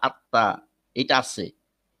রুহু বা আত্মা এটা আছে,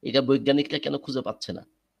 এটা বৈজ্ঞানিকরা কেন খুঁজে পাচ্ছে না।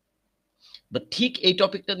 বা ঠিক এই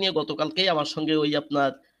টপিকটা নিয়ে গতকালকেই আমার সঙ্গে ওই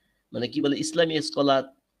আপনার মানে কি বলে ইসলামী স্কলার,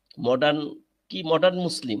 মডার্ন মডার্ন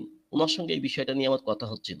মুসলিম, ওনার সঙ্গে এই বিষয়টা নিয়ে আমার কথা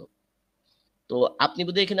হচ্ছিল। তো আপনি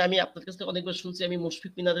বোধহয় এখানে, আমি আপনার কাছ থেকে অনেকবার শুনছি, আমি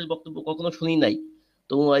মুশফিক মিনারের বক্তব্য কখনো শুনি নাই।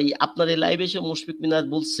 তো এই আপনার এই লাইভে এসে মুশফিক মিনার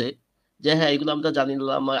বলছে যে হ্যাঁ এগুলো আমরা জানি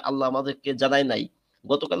না, আল্লাহ আমাদেরকে জানায় নাই।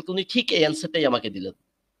 গতকাল উনি ঠিক এই অ্যান্সারটাই আমাকে দিলেন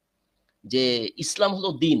যে ইসলাম হলো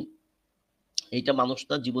দিন, এইটা মানুষ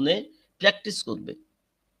তার জীবনে প্র্যাকটিস করবে।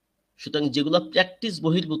 সুতরাং যেগুলো প্র্যাকটিস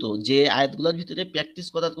বহির্ভূত, যে আয়াতগুলোর ভিতরে প্র্যাকটিস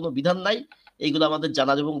করার কোনো বিধান নাই, এইগুলো আমাদের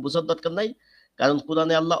জানার এবং বোঝার দরকার নাই। কারণ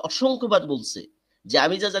কোরআনে আল্লাহ অসংখ্যবার বলছে যে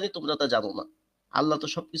আমি যা জানি তোমরা তা জানো না। আল্লাহ তো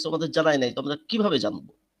সবকিছু আমাদের জানাই নাই, তোমরা কিভাবে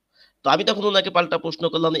জানবো? তো আমি তখন ওনাকে পাল্টা প্রশ্ন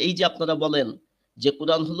করলাম, এই যে আপনারা বলেন যে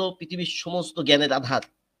কোরআন হলো পৃথিবীর সমস্ত জ্ঞানের আধার,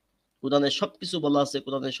 কোরআনে সবকিছু বলা আছে,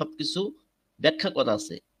 কোরআনে সবকিছু ব্যাখ্যা করা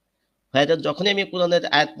আছে, ভাইরা যখনই আমি কোরআনের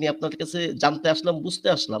আয়াত নিয়ে আপনার কাছে জানতে আসলাম, বুঝতে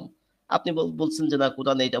আসলাম, আপনি বলছেন যে না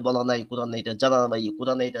কোরআনে এটা বলা নাই, কোরআনে এটা জানা নাই,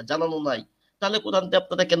 কোরআনে এটা জানানো নাই, তাহলে কোরআনটা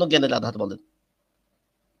আপনারা কেন জ্ঞানের আধার বলেন?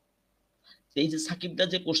 এই যে সাকিবরা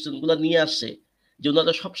যে কোশ্চেন গুলা নিয়ে আসছে, যে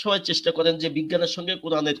ওনারা সবসময় চেষ্টা করেন যে বিজ্ঞানের সঙ্গে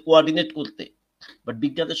কোরআনের কোঅর্ডিনেট করতে, বাট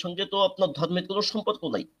বিজ্ঞানের সঙ্গে তো আপনার ধর্মের কোনো সম্পর্ক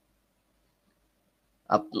নাই।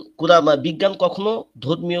 কোরআন বিজ্ঞান কখনো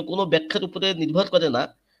ধর্মীয় কোনো ব্যাখ্যার উপরে নির্ভর করে না,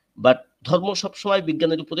 বাট ধর্ম সবসময়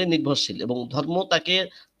বিজ্ঞানের উপরে নির্ভরশীল, এবং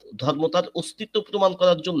ধর্ম তার অস্তিত্ব প্রমাণ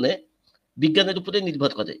করার জন্য বিজ্ঞানের উপরে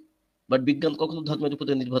নির্ভর করে, বাট বিজ্ঞান কখনো ধর্মের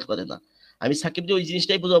উপরে নির্ভর করে না। আমি সাকিব যে ওই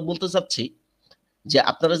জিনিসটাই বলতে চাচ্ছি যে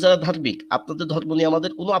আপনারা যারা ধার্মিক, আপনাদের ধর্ম নিয়ে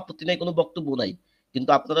আমাদের কোনো আপত্তি নাই, কোনো বক্তব্য নাই, কিন্তু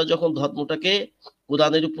আপনারা যখন ধর্মটাকে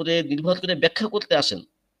কোরআনের উপরে নির্ভর করে ব্যাখ্যা করতে আসেন,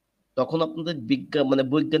 তখন আপনাদের বিজ্ঞান মানে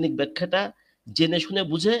বৈজ্ঞানিক ব্যাখ্যাটা জেনে শুনে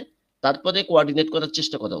বুঝে তারপরে কোঅর্ডিনেট করার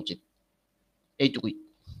চেষ্টা করা উচিত। এইটুকুই।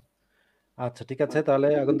 আচ্ছা ঠিক আছে, তাহলে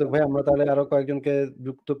আগন্তুক ভাই আমরা তাহলে আরো কয়েকজনকে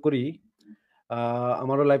যুক্ত করি।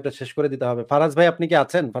 আমারও লাইভটা শেষ করে দিতে হবে। ফারাজ ভাই আপনি কি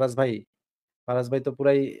আছেন? ফারাজ ভাই? ফারাজ ভাই তো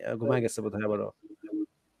পুরাই ঘুমায় গেছে বোধহয় আবারও।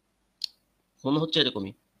 মনে হচ্ছে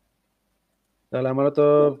এরকমই। তাহলে আমারও তো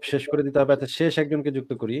শেষ করে দিতে হবে। আচ্ছা শেষ একজনকে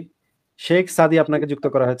যুক্ত করি। শেখ সাদি আপনাকে যুক্ত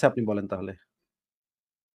করা হয়েছে, আপনি বলেন তাহলে।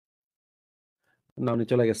 না উনি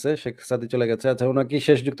চলে গেছে, শেখ সাদি চলে গেছে। আচ্ছা ওনাকে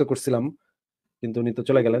শেষ যুক্ত করছিলাম, কিন্তু উনি তো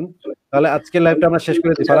চলে গেলেন। তাহলে আজকের লাইভটা আমরা শেষ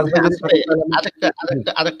করে দিই। আচ্ছা ফারাজ ভাই, ভাই যদি আসিফ ভাই, থাকেন তাহলে আরেকটা হুম।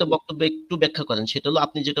 আরেকটা আরেকটা বক্তব্য একটু ব্যাখ্যা করেন। সেটা হলো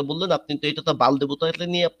আপনি যেটা বললেন, আপনি তো এটা তো বাল দেবতা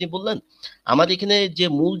নিয়ে আপনি বললেন। আমার এখানে যে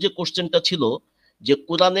মূল যে কোশ্চেনটা ছিল যে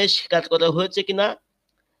কোরআনে স্বীকার করা হয়েছে কিনা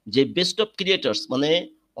যে বেস্ট অফ ক্রিয়েটর্স, মানে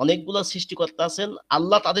অনেকগুলা সৃষ্টিকর্তা আছেন,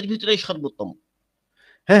 আল্লাহ তাদের ভিতরেই সর্বোত্তম।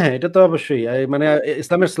 হ্যাঁ, হ্যাঁ, এটা তো অবশ্যই। মানে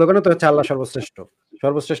ইসলামের স্লোগানও তো হচ্ছে আল্লাহ সর্বশ্রেষ্ঠ।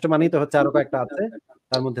 সর্বশ্রেষ্ঠ মানেই তো হচ্ছে আরো কয়েকটা আছে,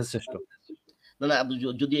 তার মধ্যে শ্রেষ্ঠ। না না,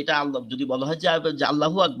 যদি এটা আল্লাহ যদি বলা হয় যে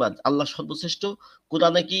আল্লাহু আকবার, আল্লাহ সর্বশ্রেষ্ঠ,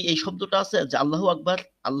 কোরআনে কি এই শব্দটা আছে যে আল্লাহু আকবার?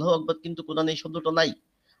 আল্লাহু আকবার কিন্তু কোরআনে এই শব্দটা নাই।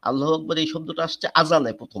 আল্লাহু আকবার এই শব্দটা আসছে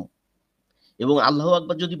আজানে প্রথম, এবং আল্লাহু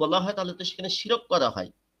আকবার যদি বলা হয় তাহলে তো সেখানে শিরক করা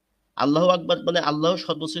হয়। আল্লাহু আকবার মানে আল্লাহ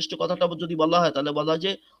সর্বশ্রেষ্ঠ কথাটা যদি বলা হয় তাহলে বলা হয়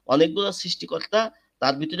যে অনেকগুলো সৃষ্টিকর্তা,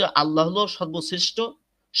 তার ভিতরে আল্লাহ হলো সর্বশ্রেষ্ঠ,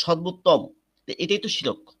 সর্বোত্তম। তো এটাই তো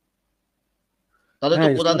শিরক। তাহলে তো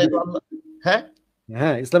হ্যাঁ, কোরআনে তো আল্লাহ, হ্যাঁ,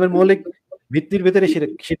 হ্যাঁ, ইসলামের মৌলিক ভিত্তির ভেতরে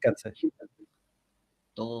শিরক আছে।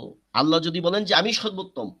 তো আল্লাহ যদি বলেন যে আমি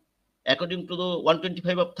সর্বোত্তম অ্যাকর্ডিং টু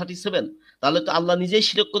 125 অফ 37, তাহলে তো আল্লাহ নিজেই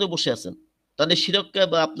শিরক করে বসে আছেন। তাহলে শিরককে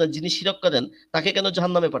বা আপনার যিনি শিরক করেন তাকে কেন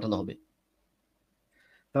জাহান্নামে পাঠানো হবে?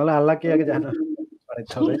 তাহলে আল্লাহকে আগে জাহান্নামে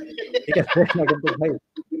পাঠাইতে হবে। ঠিক আছে? কিন্তু ভাই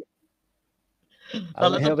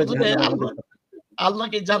তাহলে আল্লাহই তো হবে প্রথমে জাহান্নামের মধ্যে।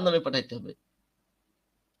 আল্লাহকে জাহান্নামে পাঠাইতে হবে।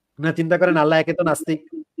 না চিন্তা করেন আল্লাহ একে তো নাস্তিক,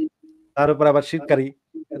 তার উপর আবার শিরকারী।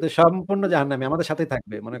 এতে সম্পূর্ণ জাহান্নামী আমাদের সাথেই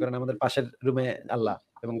থাকবে। মনে করেন আমাদের পাশের রুমে আল্লাহ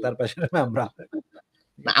এবং তার পাশের রুমে আমরা।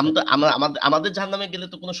 ঠিক না, আছে? আমাদের জাহান্নামে গেলে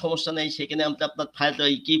তো কোনো সমস্যা নাই। সেখানে আমরা আপনার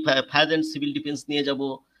ফায়ার অ্যান্ড সিভিল ডিফেন্স নিয়ে যাব।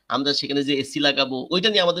 আমরা সেখানে যে এসি লাগাবো, ওইটা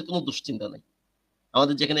নিয়ে আমাদের কোনো দুশ্চিন্তা নাই।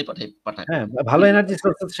 আমাদের যেখানে পাঠাক। হ্যাঁ, ভালো এনার্জি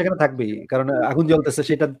সোর্স তো সেখানে থাকবেই। কারণ আগুন জ্বলতেছে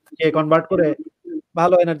সেটাকে কনভার্ট করে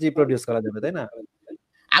ভালো এনার্জি প্রোডিউস করা যাবে, তাই না?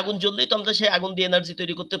 আগুন জ্বললেই তো আমরা সেই আগুন দিয়ে এনার্জি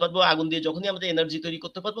তৈরি করতে পারবো। আগুন দিয়ে যখনই আমরা এনার্জি তৈরি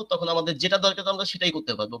করতে পারবো, তখন আমাদের যেটা দরকার আমরা সেটাই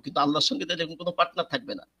করতে পারবো। কিন্তু আল্লাহর সঙ্গে তো এরকম কোনো পার্টনার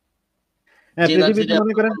থাকবে না। হ্যাঁ, যে এনার্জিটা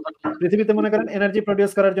পৃথিবীতে মনে করেন এনার্জি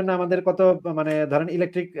প্রোডিউস করার জন্য আমাদের কত মানে ধরেন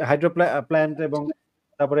ইলেকট্রিক হাইড্রো প্ল্যান্ট এবং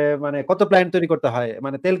তারপরে মানে কত প্ল্যান্ট তৈরি করতে হয়।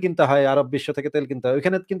 মানে তেল কিনতে হয়, আরব বিশ্ব থেকে তেল কিনতে হয়।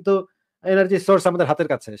 ওইখানে কিন্তু এনার্জি সোর্স আমাদের হাতের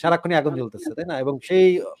কাছে। সারাক্ষণই আগুন জ্বলতেছে, তাই না? এবং সেই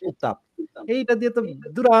উত্তাপ। এইটা দিয়ে তো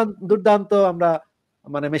দুর্দান্ত আমরা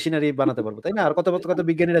মানে মেশিনারি বানাতে পারবো, তাই না? আর কত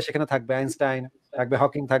বিজ্ঞানীরা সেখানে থাকবে, আইনস্টাইন থাকবে,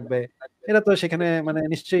 হকিং থাকবে। এরা তো সেখানে মানে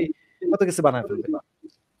নিশ্চয়ই কত কিছু বানায় ফেলবে।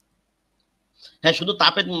 হ্যাঁ, শুধু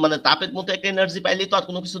তাপের মতো একটা এনার্জি পাইলেই তো আর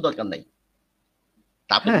কোনো কিছু দরকার নাই।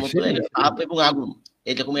 তাপের হ্যাঁ, মতো সেটাই। তাপ এবং আগুন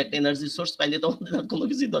এরকম একটা এনার্জি সোর্স পাইলে তো আমাদের আর কোনো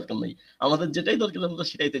কিছুই দরকার নাই। আমাদের যেটাই দরকার আমরা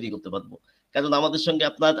সেটাই তৈরি করতে পারবো। কারণ আমাদের সঙ্গে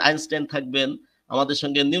আপনার আইনস্টাইন থাকবেন, আমাদের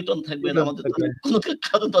সঙ্গে নিউটন থাকবেন, নিউটন আমাদের তো থাকবে, কোনো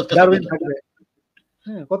কারো দরকার হবে ডারউইন না। থাকবে।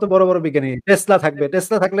 হ্যাঁ, কত বড় বিজ্ঞানী। টেসলা থাকবে।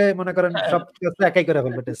 টেসলা থাকলে মনে করেন হ্যাঁ, সব কাজ একাই করে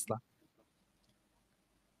ফেলবে টেসলা।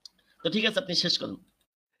 তো ঠিক আছে, আপনি শেষ করুন।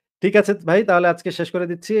 ঠিক আছে ভাই, তাহলে আজকে শেষ করে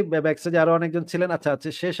দিচ্ছি। ব্যাকস্টেজে আরো অনেকজন ছিলেন। আচ্ছা,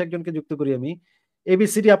 শেষ একজনকে যুক্ত করি আমি।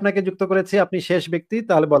 এবিসিডি আপনাকে যুক্ত করেছি। আপনি শেষ ব্যক্তি।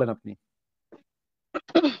 তাহলে বলেন আপনি।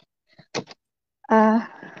 আহ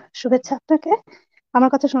শুভেচ্ছা আপনাকে। আমার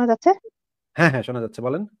কথা শোনা যাচ্ছে? হ্যাঁ, হ্যাঁ, শোনা যাচ্ছে।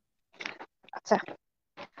 বলেন। আচ্ছা।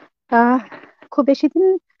 আহ খুব বেশি দিন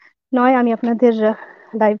নয় আমি আপনাদের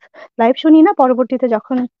লাইভ লাইভ শুনি না, পরবর্তীতে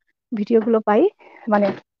যখন ভিডিওগুলো পাই মানে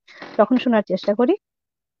তখন শোনার চেষ্টা করি।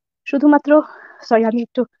 শুধুমাত্র সরি, আমি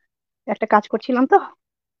একটু একটা কাজ করছিলাম তো।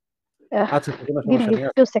 আচ্ছা, কোনো গিভ সমস্যা মি নেই।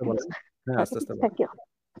 আস্তে 2 আস্তে সেকেন্ডস। বলেন। হ্যাঁ, আস্তে আস্তে বলেন। Thank you.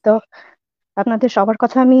 তো আপনাদের সবার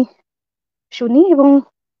কথা আমি শুনি এবং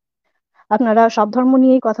আপনারা সব ধর্ম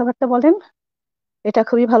নিয়েই কথাবার্তা বলেন। এটা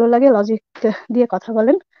খুবই ভালো লাগে, লজিক দিয়ে কথা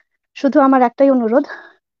বলেন। শুধু আমার একটাই অনুরোধ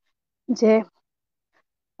যে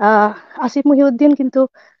আসিফ মহিউদ্দিন কিন্তু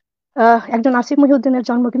একজন আসিফ মহিউদ্দিনের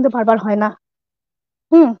জন্ম কিন্তু বারবার হয় না।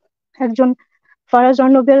 একজন ফারাজ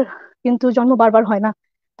অর্ণবের কিন্তু জন্ম বারবার হয় না।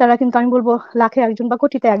 তারা কিন্তু আমি বলবো লাখে একজন বা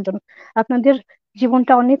কোটিতে একজন। আপনাদের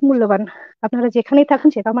জীবনটা অনেক মূল্যবান। আপনারা যেখানেই থাকুন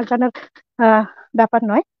সেটা আমার জানার ব্যাপার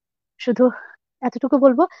নয়। শুধু এতটুকু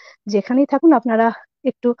বলবো, যেখানেই থাকুন আপনারা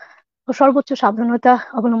একটু সর্বোচ্চ সাবধানতা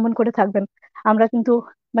অবলম্বন করে থাকবেন। আমরা কিন্তু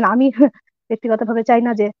মানে আমি ব্যক্তিগতভাবে চাই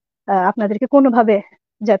না যে আপনাদেরকে কোনোভাবে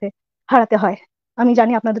যাতে হারাতে হয়। আমি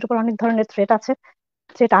জানি আপনাদের উপর অনেক ধরনের থ্রেট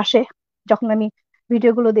আসে। যখন আমি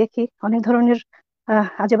ভিডিওগুলো দেখি অনেক ধরনের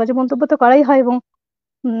আজে বাজে মন্তব্য তো করাই হয় এবং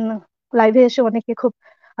লাইভে এসে অনেকে খুব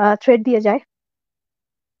থ্রেট দিয়ে যায়।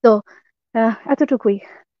 তো এতটুকুই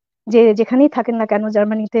যে যেখানেই থাকেন না কেন,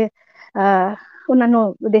 জার্মানিতে অন্যান্য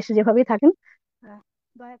দেশে যেভাবেই থাকেন,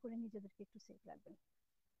 দয়া করে নিজেদেরকে একটু সেফ রাখবেন।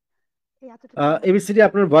 এই এতটুকু বলার এবিসিডি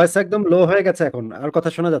আপনার ভয়েস একদম লো হয়ে গেছে এখন। আর কথা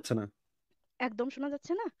শোনা যাচ্ছে না। একদম শোনা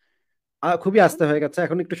যাচ্ছে না খুবই এখন? আস্তে হয়ে গেছে।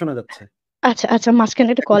 এখন একটু শোনা যাচ্ছে। আচ্ছা আচ্ছা, মাঝখানে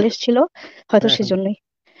একটা এখন কল এসেছিল হয়তো হ্যাঁ, এখন সেজন্যই।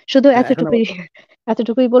 শুধু হ্যাঁ, এখন আবার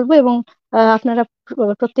এতটুকুই বলবো এবং আপনারা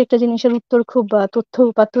প্রত্যেকটা জিনিসের উত্তর খুব তথ্য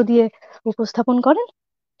উপাত্ত দিয়ে উপস্থাপন করেন,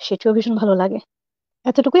 সেটিও ভীষণ ভালো লাগে।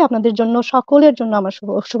 এতটুকুই, আপনাদের জন্য সকলের জন্য আমার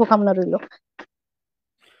শুভকামনা রইল।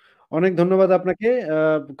 অনেক ধন্যবাদ আপনাকে।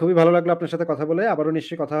 খুবই ভালো লাগলো আপনার সাথে কথা বলে। আবারও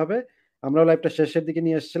নিশ্চয়ই কথা হবে। আমরাও লাইভটা শেষের দিকে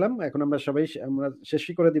নিয়ে এসেছিলাম। এখন আমরা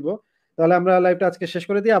শেষই করে দিব। তাহলে আমরা লাইভটা আজকে শেষ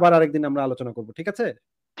করে দিয়ে আবার আরেকদিন আমরা আলোচনা করব। ঠিক আছে?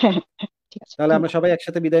 হ্যাঁ হ্যাঁ হ্যাঁ, ঠিক আছে, তাহলে আমরা ধন্যবাদ। সবাই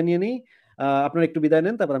একসাথে বিদায় নিয়ে নিই। আপনারা একটু বিদায়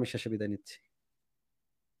নেন, তারপর আমি শেষে বিদায় নিচ্ছি।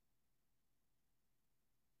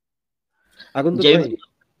 আগন্তুক যে ভাই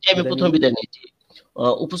যে আমি বিদায় নিন। প্রথমে বিদায় নিচ্ছি।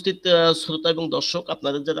 উপস্থিত শ্রোতা এবং দর্শক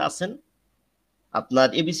আপনারা যারা আছেন, আপনার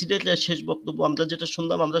এবিসিডি এর শেষ বক্তব্য আমরা যেটা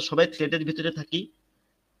শুনলাম, আমরা সবাই থ্রেডের ভিতরে থাকি।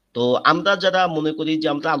 তো আমরা যারা মনে করি যে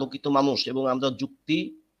আমরা আলোকিত মানুষ এবং আমরা যুক্তি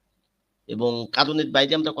এবং কারণের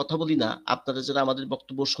বাইরে আমরা কথা বলি না, আপনারা যারা আমাদের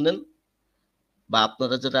বক্তব্য শুনেন বা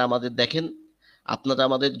আপনারা যারা আমাদের দেখেন, আপনারা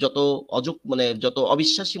আমাদের যত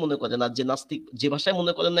অবিশ্বাসী মনে করেন আর যে নাস্তিক যে ভাষায়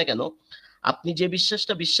মনে করেন না কেন, আপনি যে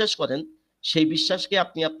বিশ্বাসটা বিশ্বাস করেন সেই বিশ্বাসকে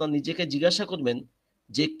আপনি আপনার নিজেকে জিজ্ঞাসা করবেন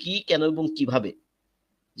যে কি, কেন এবং কিভাবে।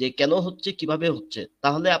 যে কেন হচ্ছে, কিভাবে হচ্ছে,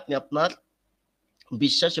 তাহলে আপনি আপনার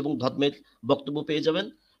বিশ্বাস এবং ধর্মের বক্তব্য পেয়ে যাবেন।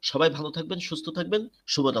 সবাই ভালো থাকবেন, সুস্থ থাকবেন।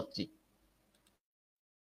 শুভরাত্রি।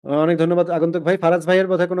 অনেক ধন্যবাদ আগন্তুক ভাই। ফারাজ ভাইয়ের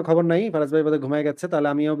বোধহয় কোনো খবর নাই। ফারাজ ভাই বোধহয় ঘুমায়ে গেছে। তাহলে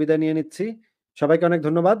আমিও বিদায় নিয়ে নিচ্ছি। সবাইকে অনেক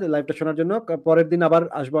ধন্যবাদ লাইভটা শোনার জন্য। পরের দিন আবার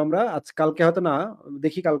আসবো আমরা। কালকে হয়তো না।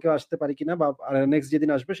 দেখি কালকেও আসতে পারি কিনা বা নেক্সট যেদিন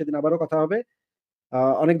আসবে সেদিন আবারও কথা হবে।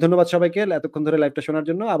 অনেক ধন্যবাদ সবাইকে এতক্ষণ ধরে লাইভটা শোনার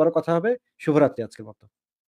জন্য। আবারও কথা হবে। শুভরাত্রি আজকের মতো।